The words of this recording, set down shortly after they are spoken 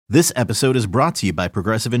This episode is brought to you by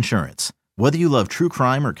Progressive Insurance. Whether you love true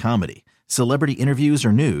crime or comedy, celebrity interviews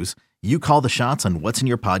or news, you call the shots on what's in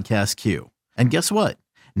your podcast queue. And guess what?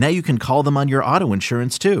 Now you can call them on your auto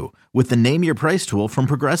insurance too with the Name Your Price tool from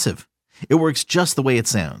Progressive. It works just the way it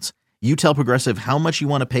sounds. You tell Progressive how much you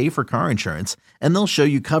want to pay for car insurance, and they'll show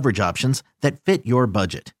you coverage options that fit your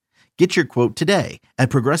budget. Get your quote today at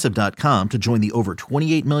Progressive.com to join the over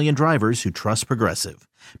 28 million drivers who trust Progressive.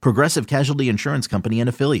 Progressive Casualty Insurance Company and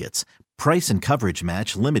Affiliates. Price and coverage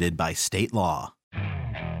match limited by state law.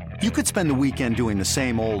 You could spend the weekend doing the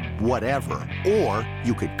same old whatever, or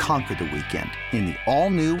you could conquer the weekend in the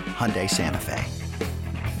all-new Hyundai Santa Fe.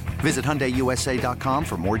 Visit HyundaiUSA.com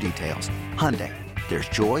for more details. Hyundai, there's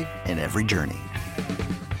joy in every journey.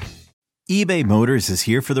 eBay Motors is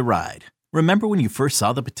here for the ride. Remember when you first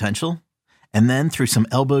saw the potential? And then through some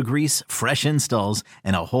elbow grease, fresh installs,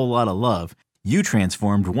 and a whole lot of love, you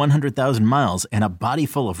transformed 100,000 miles and a body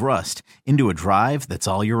full of rust into a drive that's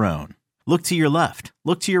all your own. Look to your left.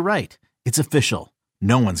 Look to your right. It's official.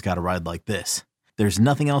 No one's got a ride like this. There's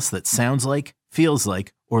nothing else that sounds like, feels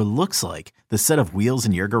like, or looks like the set of wheels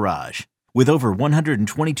in your garage. With over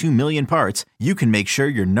 122 million parts, you can make sure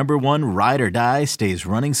your number one ride or die stays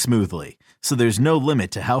running smoothly. So there's no limit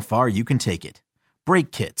to how far you can take it.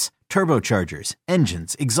 Brake kits, turbochargers,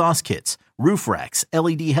 engines, exhaust kits, roof racks,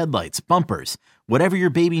 LED headlights, bumpers, whatever your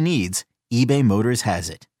baby needs, eBay Motors has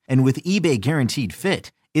it. And with eBay Guaranteed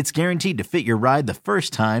Fit, it's guaranteed to fit your ride the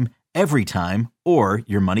first time, every time, or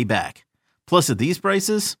your money back. Plus at these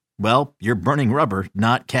prices, well, you're burning rubber,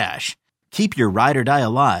 not cash. Keep your ride or die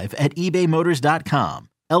alive at ebaymotors.com.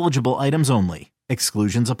 Eligible items only.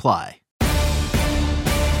 Exclusions apply.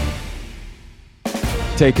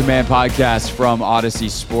 Take Command podcast from Odyssey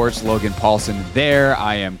Sports. Logan Paulson there.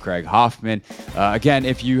 I am Craig Hoffman. Again,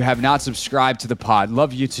 if you have not subscribed to the pod,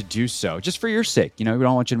 love you to do so, just for your sake. You know, we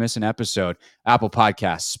don't want you to miss an episode. Apple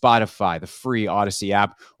Podcasts, Spotify, the free Odyssey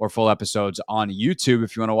app, or full episodes on YouTube.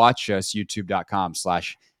 If you want to watch us,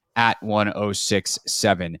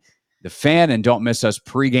 youtube.com/@1067 The Fan. And don't miss us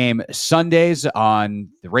pregame Sundays on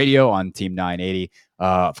the radio on Team 980.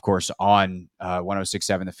 Of course, on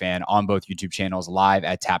 1067 The Fan, on both YouTube channels, live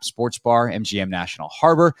at Tap Sports Bar, MGM National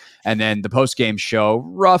Harbor. And then the post-game show,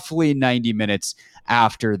 roughly 90 minutes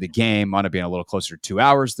after the game. On it being a little closer to 2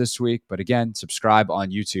 hours this week. But again, subscribe on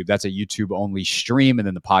YouTube. That's a YouTube-only stream. And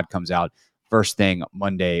then the pod comes out first thing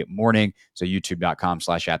Monday morning. So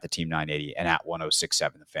youtube.com/@the-team980 and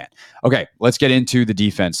 @1067 The Fan. Okay, let's get into the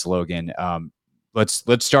defense, Logan. Let's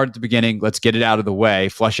start at the beginning. Let's get it out of the way,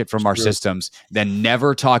 flush it from our systems, then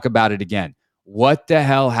never talk about it again. What the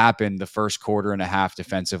hell happened the first quarter and a half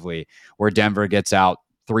defensively where Denver gets out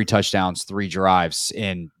 3 touchdowns, 3 drives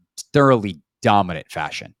in thoroughly dominant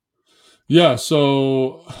fashion? Yeah,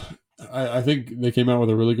 so I think they came out with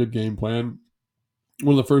a really good game plan.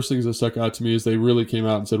 One of the first things that stuck out to me is they really came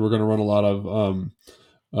out and said, we're going to run a lot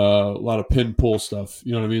of pin pull stuff.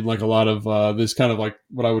 You know what I mean? Like a lot of this kind of like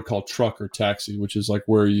what I would call truck or taxi, which is like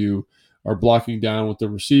where you are blocking down with the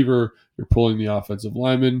receiver, you're pulling the offensive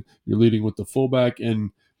lineman, you're leading with the fullback. And,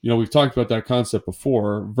 you know, we've talked about that concept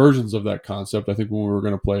before, versions of that concept. I think when we were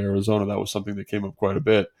going to play Arizona, that was something that came up quite a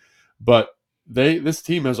bit. But this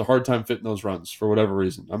team has a hard time fitting those runs for whatever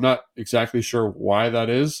reason. I'm not exactly sure why that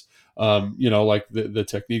is. You know, like the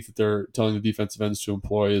technique that they're telling the defensive ends to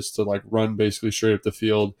employ is to like run basically straight up the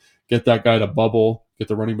field, get that guy to bubble, get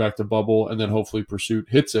the running back to bubble, and then hopefully pursuit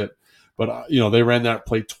hits it. But, you know, they ran that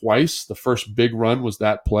play twice. The first big run was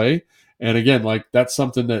that play. And again, like that's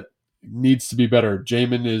something that needs to be better.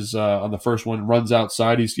 Jamin is on the first one, runs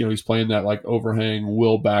outside. He's playing that like overhang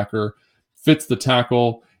will backer, fits the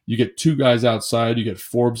tackle. You get 2 guys outside, you get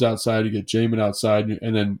Forbes outside, you get Jamin outside,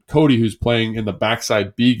 and then Cody, who's playing in the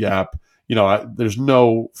backside B gap. You know, there's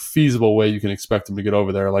no feasible way you can expect him to get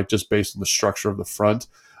over there, like just based on the structure of the front.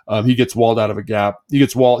 He gets walled out of a gap. He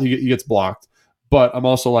gets blocked. But I'm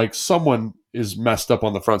also like, someone is messed up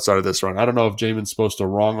on the front side of this run. I don't know if Jamin's supposed to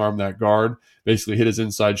wrong arm that guard, basically hit his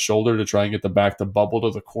inside shoulder to try and get the back to bubble to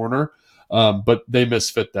the corner. But they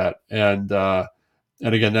misfit that. And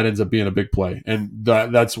again, that ends up being a big play. And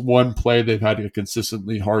that's one play they've had a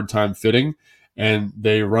consistently hard time fitting. And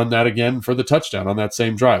they run that again for the touchdown on that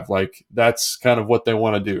same drive. Like, that's kind of what they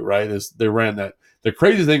want to do, right? Is they ran that. The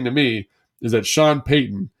crazy thing to me is that Sean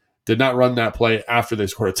Payton did not run that play after they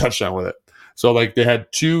scored a touchdown with it. So, like, they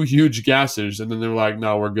had 2 huge gasses, and then they were like,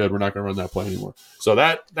 no, we're good. We're not going to run that play anymore. So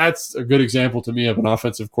that's a good example to me of an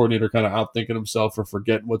offensive coordinator kind of outthinking himself or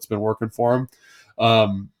forgetting what's been working for him.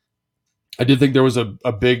 I did think there was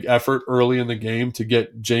a big effort early in the game to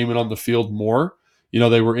get Jamin on the field more. You know,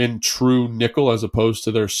 they were in true nickel as opposed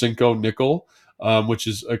to their Cinco nickel. which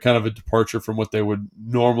is a kind of a departure from what they would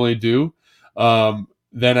normally do.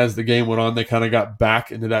 Then as the game went on, they kind of got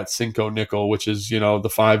back into that Cinco nickel, which is,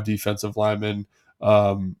 the 5 defensive linemen,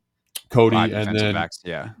 Cody, 5 and defensive then backs,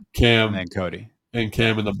 yeah, Cam, and then Cody. and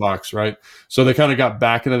Cam in the box, right? So they kind of got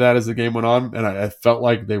back into that as the game went on, and I felt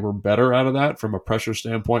like they were better out of that from a pressure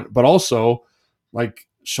standpoint. But also, like,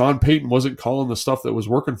 Sean Payton wasn't calling the stuff that was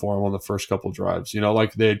working for him on the first couple drives.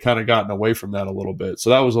 Like they had kind of gotten away from that a little bit.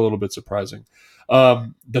 So that was a little bit surprising.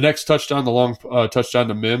 The next touchdown, the long touchdown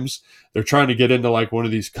to Mims, they're trying to get into like one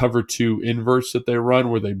of these cover 2 inverts that they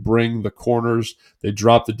run where they bring the corners, they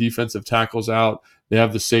drop the defensive tackles out, they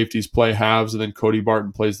have the safeties play halves, and then Cody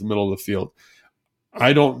Barton plays the middle of the field.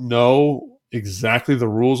 I don't know exactly the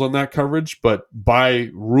rules on that coverage, but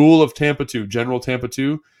by rule of Tampa 2, general Tampa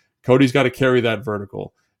 2, Cody's got to carry that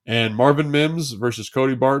vertical. And Marvin Mims versus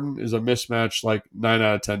Cody Barton is a mismatch like 9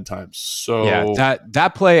 out of 10 times. So yeah,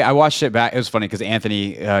 that play, I watched it back. It was funny because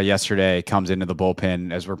Anthony yesterday comes into the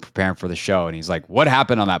bullpen as we're preparing for the show, and he's like, "What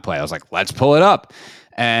happened on that play?" I was like, "Let's pull it up."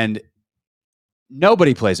 And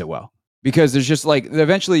nobody plays it well because there's just like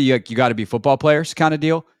eventually you got to be football players kind of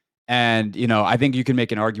deal. And I think you can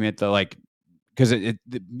make an argument that like because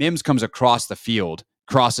Mims comes across the field,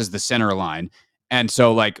 crosses the center line. And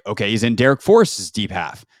so, like, okay, he's in Derek Forrest's deep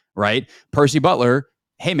half, right? Percy Butler,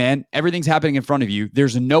 hey, man, everything's happening in front of you.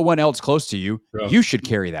 There's no one else close to you. Yeah. You should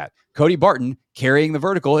carry that. Cody Barton carrying the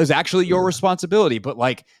vertical is actually your responsibility. But,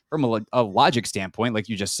 like, from a logic standpoint, like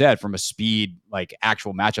you just said, from a speed, like,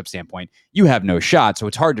 actual matchup standpoint, you have no shot. So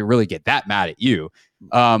it's hard to really get that mad at you.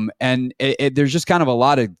 And there's just kind of a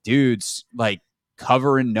lot of dudes, like,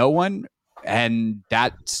 covering no one. And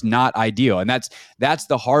that's not ideal. And that's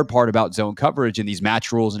the hard part about zone coverage and these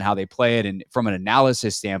match rules and how they play it. And from an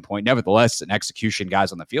analysis standpoint, nevertheless, an execution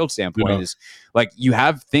guys on the field standpoint is like you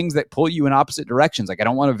have things that pull you in opposite directions. Like I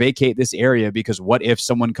don't want to vacate this area because what if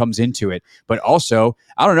someone comes into it? But also,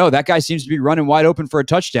 I don't know, that guy seems to be running wide open for a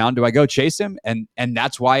touchdown. Do I go chase him? And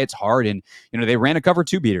that's why it's hard. And they ran a cover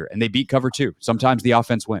 2 beater and they beat cover 2. Sometimes the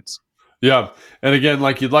offense wins. Yeah. And again,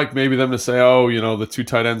 like you'd like maybe them to say, oh, the 2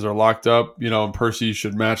 tight ends are locked up, and Percy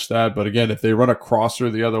should match that. But again, if they run a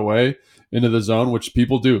crosser the other way into the zone, which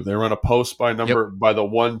people do, they run a post by the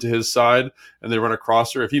 1 to his side and they run a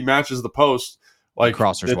crosser. If he matches the post, like the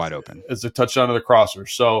crosser's wide open. It's a touchdown to the crosser.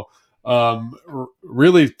 So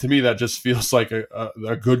really, to me, that just feels like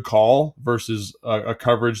a good call versus a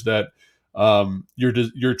coverage that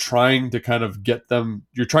you're trying to kind of get them,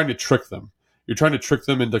 you're trying to trick them. You're trying to trick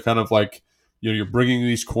them into kind of like, you're bringing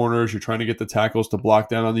these corners. You're trying to get the tackles to block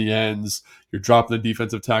down on the ends. You're dropping the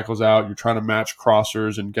defensive tackles out. You're trying to match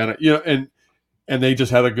crossers and kind of, and they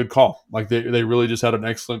just had a good call. Like they really just had an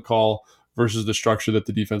excellent call versus the structure that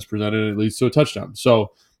the defense presented. And it leads to a touchdown.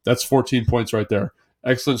 So that's 14 points right there.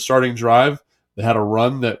 Excellent starting drive. They had a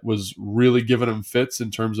run that was really giving them fits in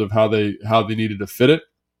terms of how they needed to fit it.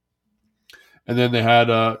 And then they had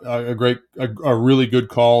a really good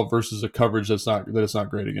call versus a coverage it's not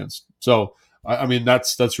great against. So I mean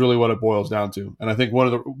that's really what it boils down to. And I think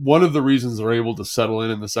one of the reasons they're able to settle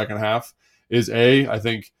in the second half is I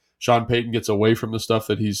think Sean Payton gets away from the stuff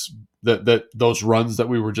that those runs that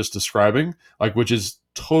we were just describing, like which is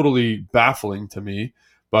totally baffling to me.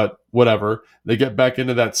 But whatever, they get back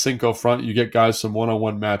into that Cinco front. You get guys some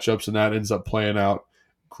one-on-one matchups, and that ends up playing out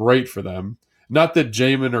great for them. Not that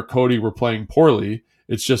Jamin or Cody were playing poorly.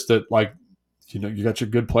 It's just that, like, you got your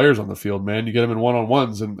good players on the field, man. You get them in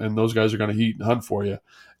one-on-ones, and those guys are going to heat and hunt for you.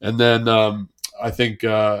 And then I think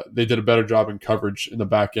they did a better job in coverage in the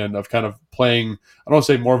back end of kind of playing, I don't want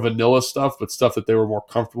to say more vanilla stuff, but stuff that they were more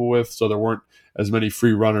comfortable with, so there weren't as many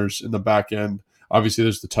free runners in the back end. Obviously,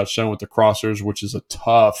 there's the touchdown with the crossers, which is a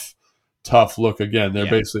tough look. Again, they're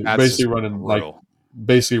basically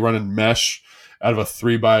running mesh out of a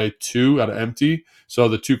 3x2 out of empty. So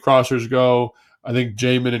the 2 crossers go. I think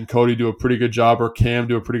Jamin and Cody do a pretty good job, or Cam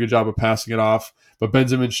do a pretty good job of passing it off. But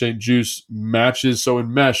Benjamin St-Juste matches. So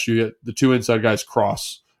in mesh, you get the 2 inside guys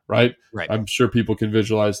cross, right? Right. I'm sure people can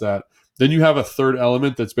visualize that. Then you have a third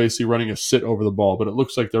element that's basically running a sit over the ball, but it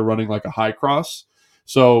looks like they're running like a high cross.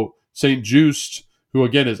 So St-Juste, who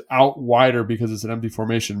again is out wider because it's an empty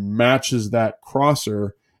formation, matches that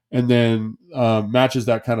crosser and then matches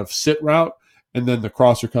that kind of sit route. And then the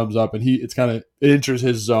crosser comes up and it enters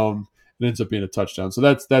his zone and ends up being a touchdown. So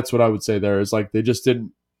that's what I would say there is, like, they just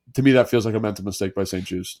didn't, to me, that feels like a mental mistake by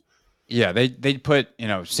St-Juste. Yeah, they put,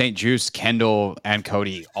 St-Juste, Kendall, and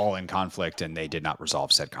Cody all in conflict, and they did not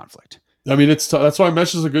resolve said conflict. I mean, that's why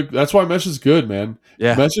mesh is that's why mesh is good, man.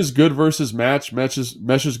 Yeah. Mesh is good versus match. Mesh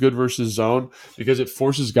is good versus zone because it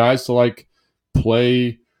forces guys to like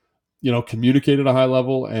play communicate at a high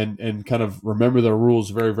level and kind of remember their rules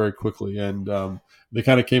very, very quickly. And they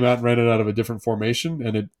kind of came out and ran it out of a different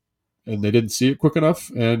formation, and they didn't see it quick enough,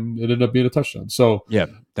 and it ended up being a touchdown. So yeah,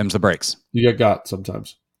 them's the breaks. You get got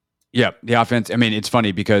sometimes. Yeah, the offense. I mean, it's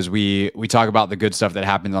funny because we talk about the good stuff that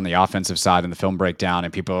happens on the offensive side in the film breakdown,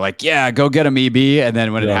 and people are like, "Yeah, go get him, EB." And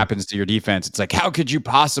then when it happens to your defense, it's like, "How could you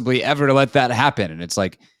possibly ever let that happen?" And it's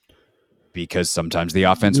like, because sometimes the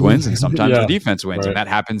offense wins and sometimes the defense wins, and that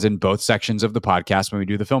happens in both sections of the podcast when we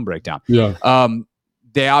do the film breakdown. Yeah.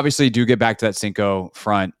 They obviously do get back to that Cinco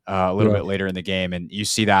front a little bit later in the game, and you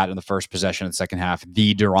see that in the first possession of the second half,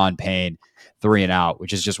 the Daron Payne 3-and-out,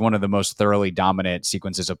 which is just one of the most thoroughly dominant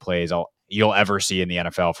sequences of plays you'll ever see in the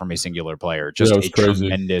NFL from a singular player. Just a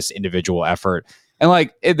tremendous individual effort.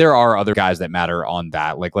 And there are other guys that matter on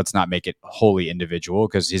that. Let's not make it wholly individual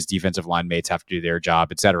because his defensive line mates have to do their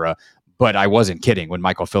job, etc. But I wasn't kidding when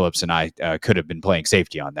Michael Phillips and I could have been playing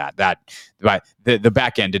safety on that. The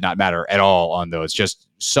back end did not matter at all on those. Just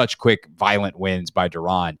such quick, violent wins by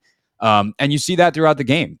Daron. And you see that throughout the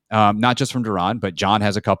game, not just from Daron, but John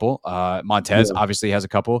has a couple. Montez obviously has a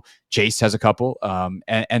couple. Chase has a couple.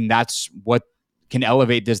 And that's what can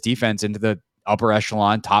elevate this defense into the upper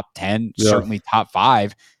echelon, top 10, certainly top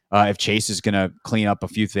 5. If Chase is going to clean up a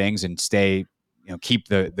few things and stay, keep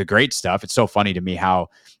the great stuff. It's so funny to me how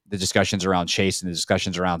the discussions around Chase and the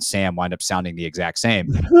discussions around Sam wind up sounding the exact same.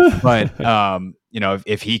 But,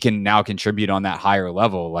 if he can now contribute on that higher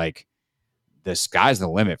level, the sky's the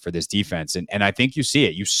limit for this defense. And I think you see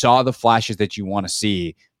it. You saw the flashes that you want to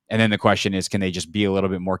see. And then the question is, can they just be a little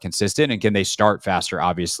bit more consistent, and can they start faster,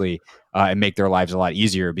 obviously, and make their lives a lot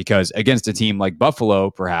easier? Because against a team like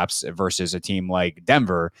Buffalo, perhaps, versus a team like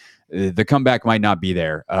Denver, the comeback might not be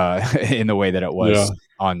there in the way that it was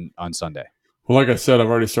on Sunday. Well, like I said, I've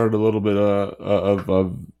already started a little bit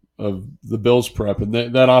of the Bills prep, and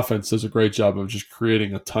that offense does a great job of just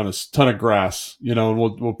creating a ton of grass, and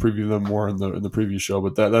we'll preview them more in the preview show.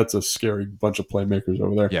 But that's a scary bunch of playmakers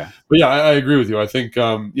over there. Yeah, but I agree with you. I think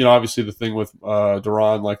obviously the thing with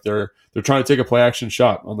Daron, they're trying to take a play action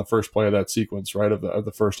shot on the first play of that sequence, right, of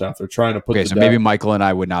the first half. They're trying to put. Okay, so maybe Michael and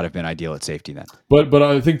I would not have been ideal at safety then. But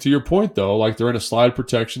I think to your point though, they're in a slide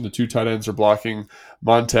protection. The two tight ends are blocking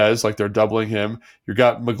Montez, they're doubling him. You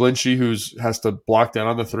got McGlinchey who has to block down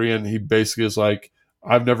on the 3, and he basically is like,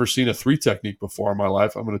 I've never seen a 3 technique before in my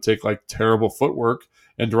life. I'm going to take terrible footwork.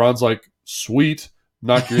 And Daron's like, sweet,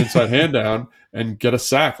 knock your inside hand down and get a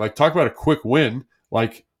sack. Talk about a quick win.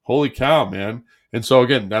 Holy cow, man. And so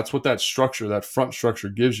again, that's what that structure, that front structure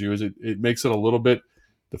gives you, is it makes it a little bit,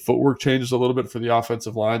 the footwork changes a little bit for the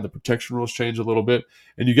offensive line. The protection rules change a little bit,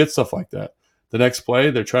 and you get stuff like that. The next play,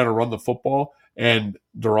 they're trying to run the football, and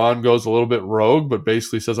Daron goes a little bit rogue, but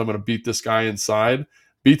basically says, I'm going to beat this guy inside.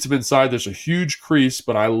 Beats him inside. There's a huge crease,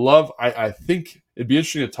 but I think it'd be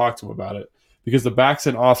interesting to talk to him about it, because the back's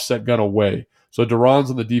an offset gun away. So Daron's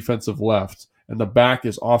on the defensive left, and the back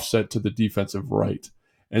is offset to the defensive right.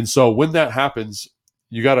 And so when that happens,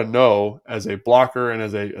 you got to know, as a blocker and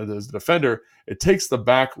as a defender, it takes the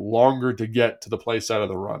back longer to get to the play side of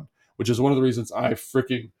the run, which is one of the reasons I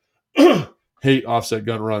freaking hate offset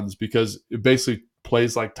gun runs, because it basically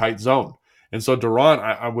plays like tight zone. And so Daron,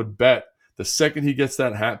 I would bet the second he gets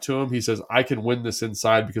that hat to him, he says, I can win this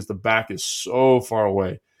inside because the back is so far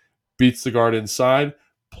away. Beats the guard inside,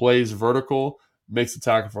 plays vertical, makes the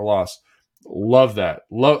tackle for loss. Love that.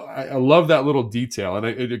 I love that little detail. And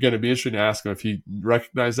again, it'd be interesting to ask him if he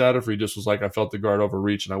recognized that, or if he just was like, I felt the guard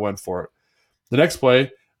overreach and I went for it. The next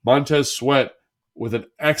play, Montez Sweat with an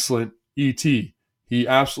excellent ET. He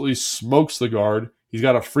absolutely smokes the guard. He's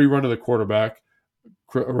got a free run to the quarterback.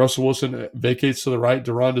 Russell Wilson vacates to the right.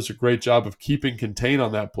 Daron does a great job of keeping contain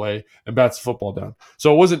on that play and bats the football down.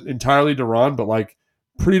 So it wasn't entirely Daron, but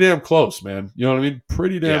pretty damn close, man. You know what I mean?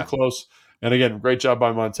 Pretty damn close. And again, great job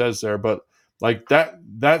by Montez there. But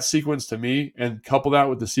that sequence to me, and couple that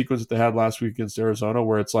with the sequence that they had last week against Arizona,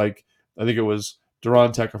 where it's I think it was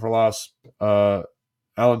Daron tackle for loss,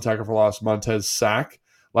 Allen tackle for loss, Montez sack.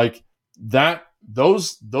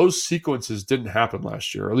 Those sequences didn't happen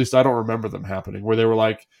last year. Or at least I don't remember them happening, where they were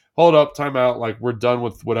like, hold up, timeout, we're done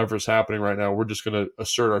with whatever's happening right now. We're just going to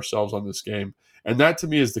assert ourselves on this game. And that to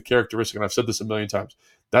me is the characteristic, and I've said this a million times,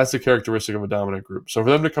 that's the characteristic of a dominant group. So for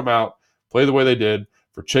them to come out, play the way they did,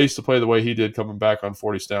 for Chase to play the way he did coming back on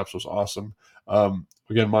 40 snaps was awesome.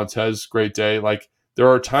 Again, Montez, great day. There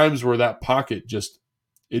are times where that pocket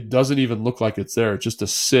it doesn't even look like it's there. It's just a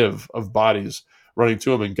sieve of bodies running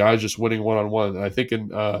to him and guys just winning one-on-one. And I think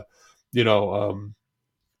in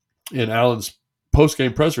Allen's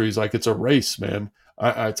post-game presser, he's like, it's a race, man.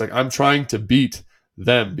 It's I'm trying to beat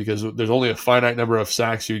them, because there's only a finite number of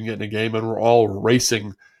sacks you can get in a game, and we're all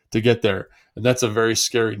racing to get there. And that's a very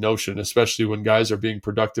scary notion, especially when guys are being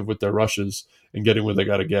productive with their rushes and getting where they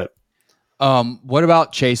got to get. What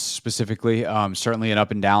about Chase specifically? Certainly an up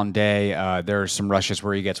and down day. There are some rushes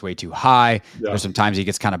where he gets way too high. Yeah. There's sometimes he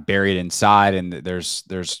gets kind of buried inside, and there's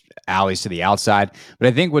alleys to the outside. But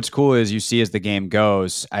I think what's cool is you see as the game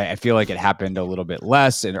goes, I feel like it happened a little bit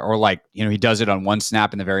less, or like, he does it on one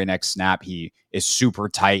snap, and the very next snap he is super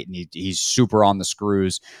tight and he's super on the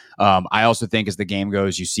screws. I also think as the game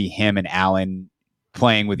goes, you see him and Allen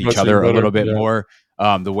playing with each other a little bit more.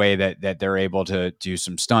 The way that they're able to do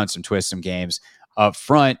some stunts, some twists, some games up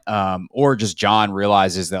front, or just John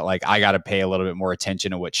realizes that, like, I got to pay a little bit more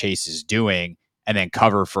attention to what Chase is doing and then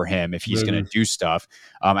cover for him if he's going to do stuff.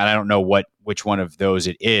 And I don't know which one of those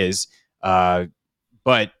it is,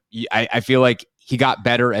 but I feel like he got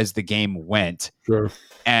better as the game went. Sure.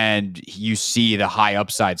 And you see the high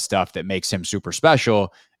upside stuff that makes him super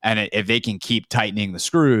special. And if they can keep tightening the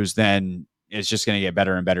screws, then it's just going to get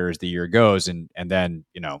better and better as the year goes. And then,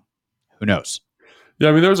 who knows? Yeah,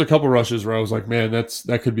 I mean, there was a couple rushes where I was like, man,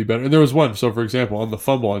 that could be better. And there was one. So, for example, on the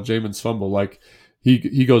fumble, on Jamin's fumble, like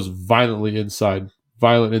he goes violent inside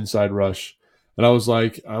rush. And I was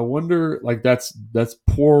like, I wonder, like, that's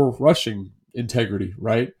poor rushing integrity,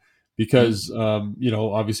 right? Because,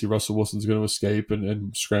 obviously Russell Wilson's going to escape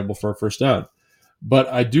and scramble for a first down. But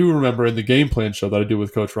I do remember in the game plan show that I did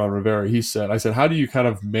with Coach Ron Rivera, I said, how do you kind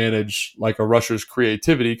of manage like a rusher's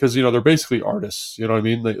creativity? Because, they're basically artists, you know what I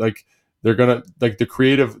mean? Like they're going to, like, the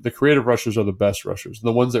creative rushers are the best rushers.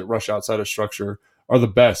 The ones that rush outside of structure are the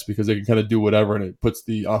best because they can kind of do whatever, and it puts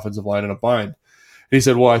the offensive line in a bind. And he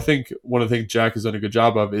said, well, I think one of the things Jack has done a good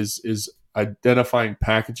job of is identifying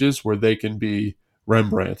packages where they can be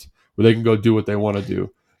Rembrandt, where they can go do what they want to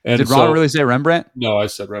do. And did Ron really say Rembrandt? No, I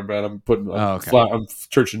said Rembrandt. I'm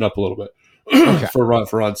churching up a little bit for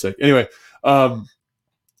Ron's sake. Anyway,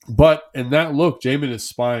 but in that look, Jamin is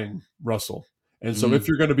spying Russell. And so if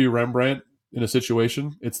you're going to be Rembrandt in a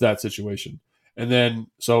situation, it's that situation. And then,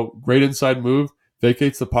 so great inside move,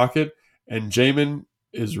 vacates the pocket, and Jamin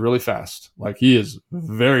is really fast. Like, he is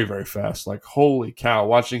very, very fast. Like, holy cow,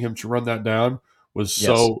 watching him to run that down was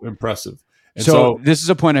so impressive. And so this is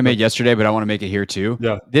a point I made yesterday, but I want to make it here too.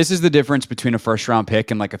 Yeah. This is the difference between a first round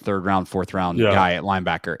pick and like a third round, fourth round guy at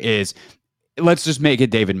linebacker is, let's just make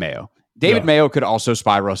it David Mayo. David Mayo could also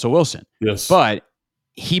spy Russell Wilson. Yes. But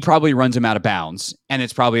he probably runs him out of bounds, and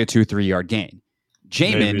it's probably a 2-3 yard gain.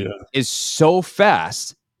 Jamin is so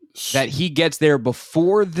fast that he gets there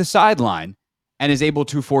before the sideline and is able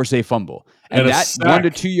to force a fumble. And that 1 to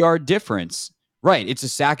 2 yard difference, right? It's a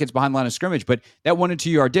sack, it's behind the line of scrimmage, but that 1 to 2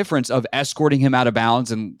 yard difference of escorting him out of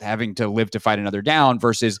bounds and having to live to fight another down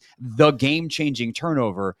versus the game-changing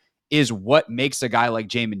turnover is what makes a guy like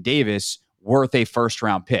Jamin Davis worth a first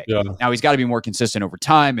round pick. Yeah. Now, he's got to be more consistent over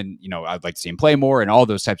time, and I'd like to see him play more and all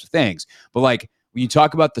those types of things. But like, when you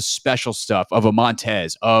talk about the special stuff of a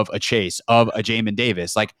Montez, of a Chase, of a Jamin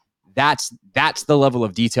Davis, like that's the level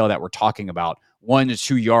of detail that we're talking about. 1 to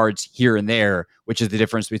 2 yards here and there, which is the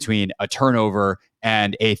difference between a turnover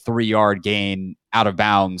and a 3 yard gain out of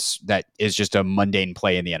bounds that is just a mundane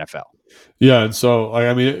play in the NFL. Yeah, and so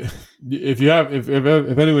I mean, if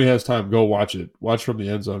anybody has time, go watch it. Watch from the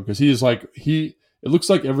end zone, because it looks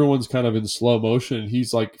like everyone's kind of in slow motion, and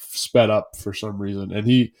he's like sped up for some reason, and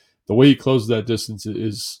the way he closes that distance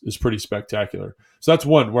is pretty spectacular. So that's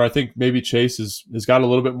one where I think maybe Chase has got a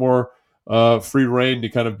little bit more free reign to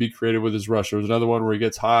kind of be creative with his rush. There's another one where he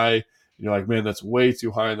gets high. You're like, man, that's way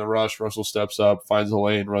too high in the rush. Russell steps up, finds a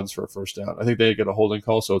lane, runs for a first down. I think they get a holding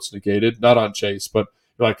call, so it's negated. Not on Chase, but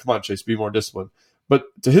you're like, come on, Chase, be more disciplined. But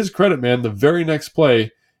to his credit, man, the very next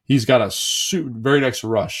play, he's got a very next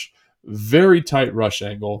rush. Very tight rush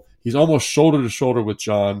angle. He's almost shoulder to shoulder with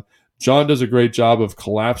John. John does a great job of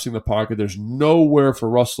collapsing the pocket. There's nowhere for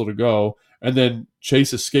Russell to go. And then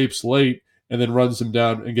Chase escapes late and then runs him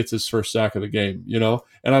down and gets his first sack of the game,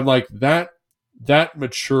 And I'm like, that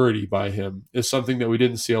maturity by him is something that we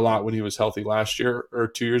didn't see a lot when he was healthy last year or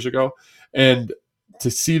 2 years ago. And to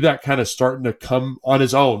see that kind of starting to come on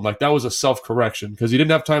his own, like that was a self-correction, because he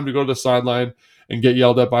didn't have time to go to the sideline and get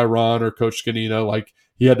yelled at by Ron or Coach Scanina. Like,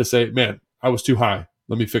 he had to say, man, I was too high.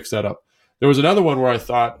 Let me fix that up. There was another one where I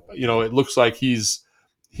thought, it looks like he's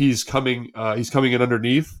coming in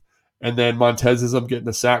underneath, and then Montez ends up getting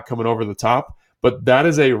a sack coming over the top. But that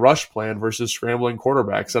is a rush plan versus scrambling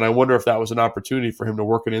quarterbacks. And I wonder if that was an opportunity for him to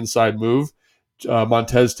work an inside move.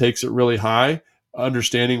 Montez takes it really high,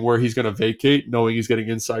 understanding where he's going to vacate, knowing he's getting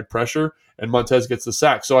inside pressure, and Montez gets the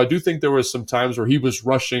sack. So I do think there was some times where he was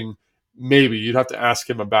rushing. Maybe you'd have to ask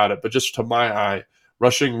him about it, but just to my eye,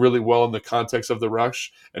 rushing really well in the context of the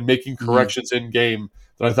rush, and making corrections in game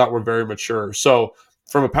that I thought were very mature. So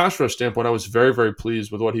from a pass rush standpoint, I was very, very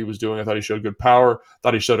pleased with what he was doing. I thought he showed good power,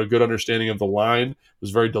 thought he showed a good understanding of the line,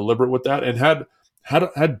 was very deliberate with that, and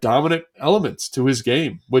had dominant elements to his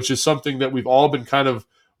game, which is something that we've all been kind of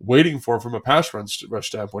waiting for from a pass rush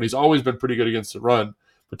standpoint. He's always been pretty good against the run,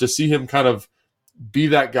 but to see him kind of be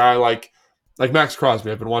that guy like Max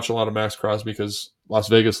Crosby. I've been watching a lot of Max Crosby because Las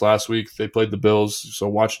Vegas last week, they played the Bills, so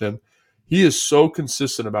watching him. He is so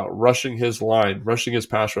consistent about rushing his line, rushing his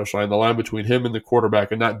pass rush line, the line between him and the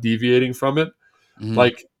quarterback, and not deviating from it.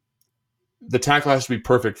 Like, the tackle has to be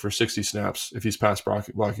perfect for 60 snaps if he's pass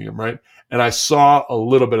blocking him, right? And I saw a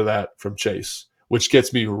little bit of that from Chase, which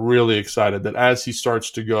gets me really excited that as he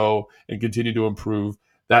starts to go and continue to improve,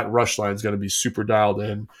 that rush line is going to be super dialed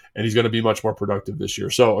in, and he's going to be much more productive this year.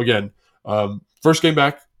 So, again, first game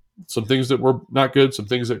back, some things that were not good, some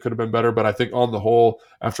things that could have been better. But I think on the whole,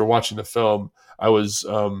 after watching the film, I was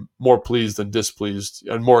more pleased than displeased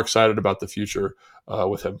and more excited about the future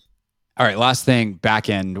with him. All right, last thing, back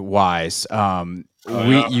end wise,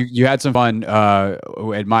 you had some fun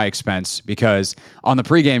at my expense, because on the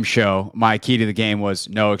pregame show, my key to the game was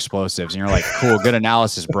no explosives, and you're like, "Cool, good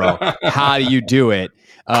analysis, bro. How do you do it?"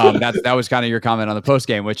 That was kind of your comment on the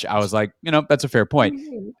postgame, which I was like, that's a fair point.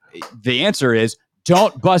 The answer is,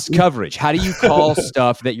 don't bust coverage. How do you call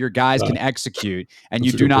stuff that your guys can execute and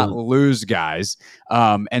you do not lose guys?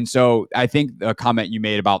 And so I think the comment you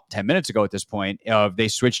made about 10 minutes ago at this point of they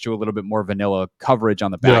switched to a little bit more vanilla coverage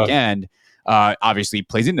on the back end obviously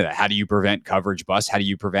plays into that. How do you prevent coverage busts? How do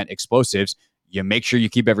you prevent explosives? You make sure you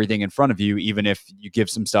keep everything in front of you, even if you give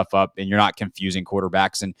some stuff up and you're not confusing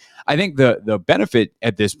quarterbacks. And I think the benefit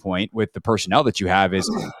at this point with the personnel that you have is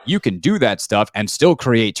you can do that stuff and still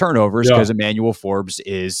create turnovers, because Emmanuel Forbes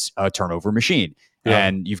is a turnover machine.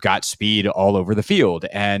 And you've got speed all over the field.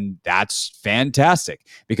 And that's fantastic,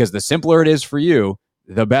 because the simpler it is for you,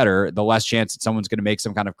 the better, the less chance that someone's going to make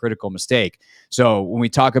some kind of critical mistake. So when we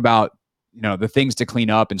talk about the things to clean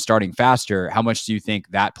up and starting faster, how much do you think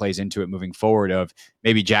that plays into it moving forward, of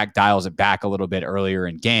maybe Jack dials it back a little bit earlier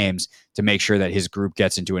in games to make sure that his group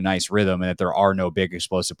gets into a nice rhythm and that there are no big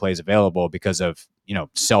explosive plays available because of,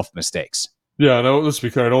 self mistakes? Yeah, no, let's be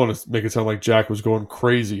clear. I don't want to make it sound like Jack was going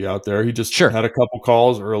crazy out there. He just had a couple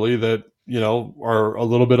calls early that, are a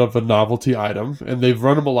little bit of a novelty item, and they've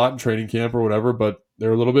run them a lot in training camp or whatever, but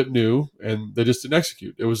they're a little bit new and they just didn't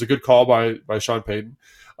execute. It was a good call by Sean Payton.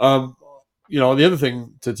 The other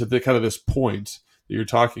thing to the kind of this point that you're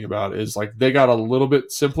talking about is, like, they got a little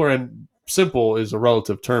bit simpler, and simple is a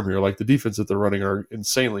relative term here. Like, the defense that they're running are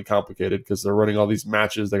insanely complicated because they're running all these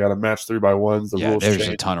matches. They got to match 3x1s. The rules there's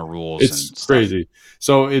change. A ton of rules. It's crazy.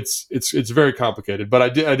 So it's very complicated. But I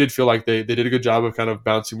did feel like they did a good job of kind of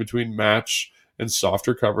bouncing between match and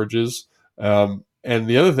softer coverages. And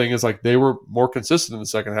the other thing is, like, they were more consistent in the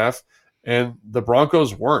second half, and the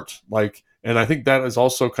Broncos weren't. And I think that is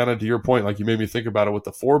also kind of to your point, like you made me think about it with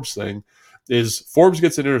the Forbes thing, is Forbes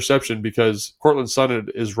gets an interception because Cortland Sutton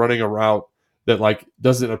is running a route that, like,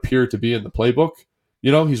 doesn't appear to be in the playbook.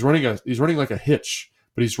 He's running like a hitch,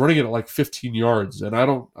 but he's running it at like 15 yards. And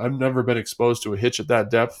I've never been exposed to a hitch at that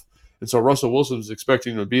depth. And so Russell Wilson's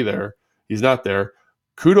expecting him to be there. He's not there.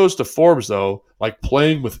 Kudos to Forbes, though, like,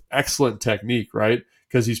 playing with excellent technique, right?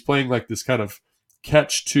 Because he's playing like this kind of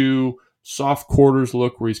catch to soft quarters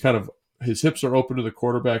look where he's kind of, his hips are open to the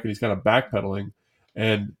quarterback and he's kind of backpedaling.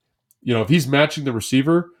 And, if he's matching the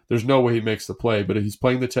receiver, there's no way he makes the play. But if he's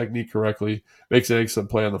playing the technique correctly, makes an excellent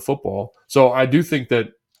play on the football. So I do think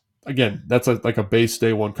that, again, that's like a base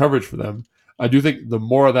day one coverage for them. I do think the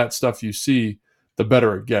more of that stuff you see, the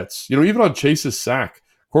better it gets. Even on Chase's sack,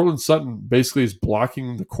 Cortland Sutton basically is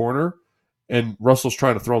blocking the corner and Russell's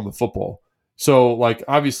trying to throw him the football. So, like,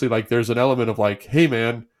 obviously, like, there's an element of like, hey,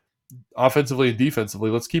 man, offensively and defensively,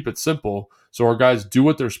 let's keep it simple so our guys do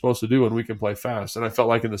what they're supposed to do and we can play fast. And I felt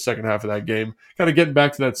like in the second half of that game, kind of getting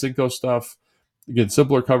back to that Cinco stuff, again,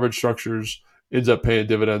 simpler coverage structures ends up paying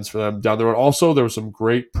dividends for them down the road. Also, there were some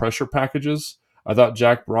great pressure packages I thought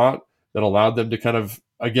Jack brought that allowed them to kind of,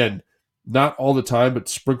 again, not all the time, but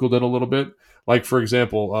sprinkled in a little bit. Like, for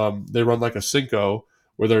example, they run like a Cinco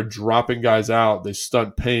where they're dropping guys out, they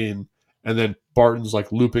stunt Payne, and then Barton's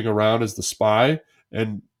like looping around as the spy,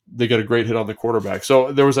 and they get a great hit on the quarterback.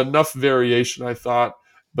 So there was enough variation, I thought,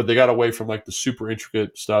 but they got away from like the super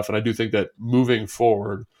intricate stuff. And I do think that moving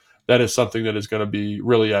forward, that is something that is going to be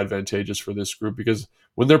really advantageous for this group, because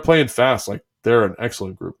when they're playing fast, like, they're an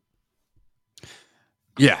excellent group.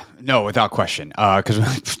 Yeah, no, without question.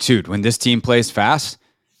 Because, dude, when this team plays fast,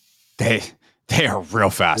 they are real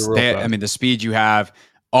fast. I mean, the speed you have,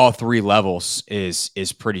 all three levels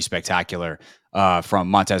is pretty spectacular. From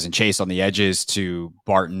Montez and Chase on the edges to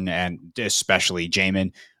Barton and especially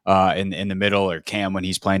Jamin in the middle, or Cam when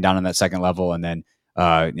he's playing down on that second level, and then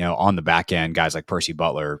on the back end, guys like Percy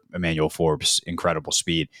Butler, Emmanuel Forbes, incredible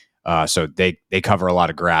speed. So they cover a lot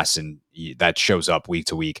of grass, and that shows up week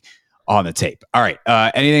to week on the tape. All right.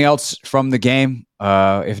 Anything else from the game?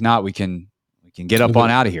 If not, we can get up on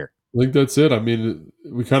out of here. I think that's it. I mean,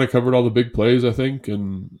 we kind of covered all the big plays, I think.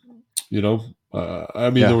 And, there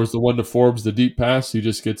was the one to Forbes, the deep pass. He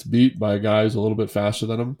just gets beat by a guy who's a little bit faster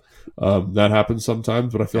than him. That happens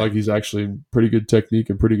sometimes, but I feel like he's actually in pretty good technique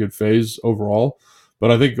and pretty good phase overall.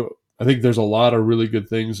 But I think there's a lot of really good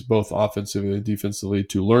things, both offensively and defensively,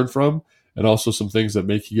 to learn from, and also some things that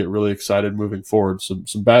make you get really excited moving forward.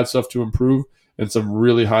 Some bad stuff to improve, and some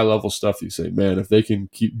really high-level stuff you say, man, if they can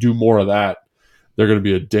do more of that, they're going to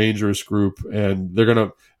be a dangerous group, and they're going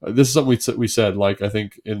to – this is something we said, like I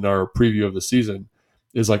think in our preview of the season,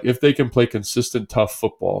 is like if they can play consistent, tough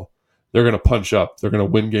football, they're going to punch up. They're going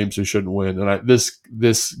to win games they shouldn't win. And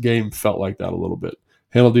this game felt like that a little bit.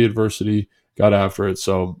 Handled the adversity, got after it.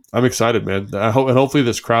 So I'm excited, man. And hopefully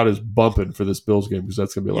this crowd is bumping for this Bills game, because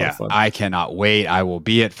that's going to be a lot of fun. I cannot wait. I will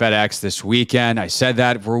be at FedEx this weekend. I said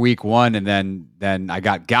that for week one, and then I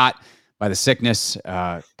got by the sickness.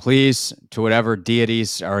 Please, to whatever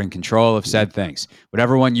deities are in control of said things,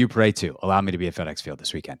 whatever one you pray to, allow me to be at FedEx Field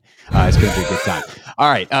this weekend. It's going to be a good time.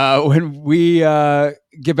 All right. When we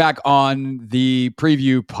get back on the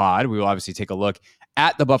preview pod, we will obviously take a look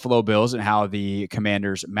at the Buffalo Bills and how the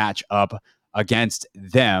Commanders match up against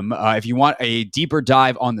them. If you want a deeper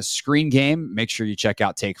dive on the screen game, make sure you check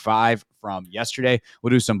out Take 5 from yesterday.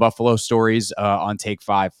 We'll do some Buffalo stories on Take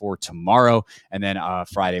 5 for tomorrow. And then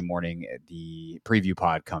Friday morning, the preview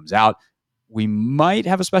pod comes out. We might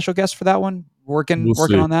have a special guest for that one. Working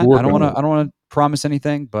on that. I don't want to promise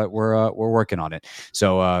anything, but we're working on it.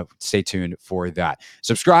 So stay tuned for that.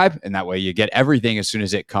 Subscribe, and that way you get everything as soon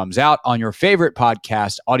as it comes out on your favorite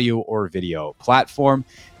podcast, audio or video platform.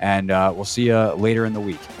 And we'll see you later in the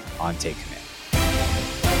week on Take Command.